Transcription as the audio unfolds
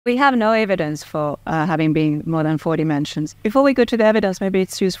We have no evidence for having been more than 4 dimensions. Before we go to the evidence, maybe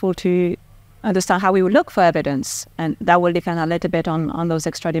it's useful to understand how we would look for evidence, and that will depend a little bit on those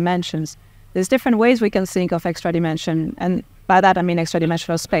extra dimensions. There's different ways we can think of extra dimension, and by that I mean extra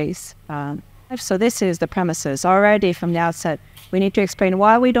dimensional space. So this is the premises. Already from the outset, we need to explain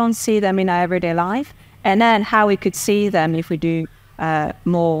why we don't see them in our everyday life, and then how we could see them if we do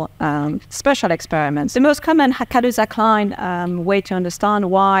more special experiments. The most common Kaluza-Klein way to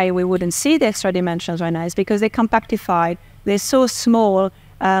understand why we wouldn't see the extra dimensions right now is because they're compactified. They're so small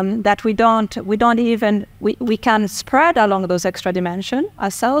that we can spread along those extra dimensions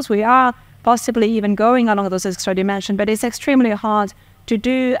ourselves. We are possibly even going along those extra dimensions, but it's extremely hard to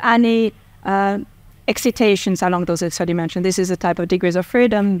do any excitations along those extra dimensions. This is the type of degrees of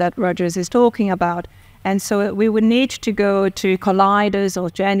freedom that Rogers is talking about. And so we would need to go to colliders or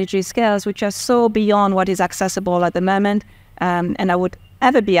to energy scales, which are so beyond what is accessible at the moment, and that would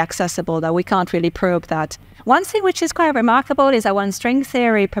ever be accessible, that we can't really probe that. One thing which is quite remarkable is that when string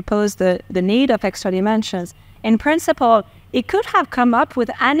theory proposed the need of extra dimensions, in principle, it could have come up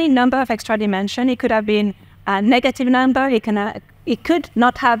with any number of extra dimensions. It could have been a negative number. It could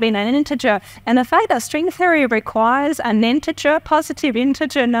not have been an integer. And the fact that string theory requires an integer, positive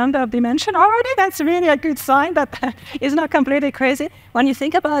integer number of dimension, already that's really a good sign that it's not completely crazy. When you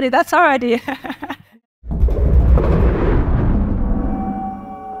think about it, that's already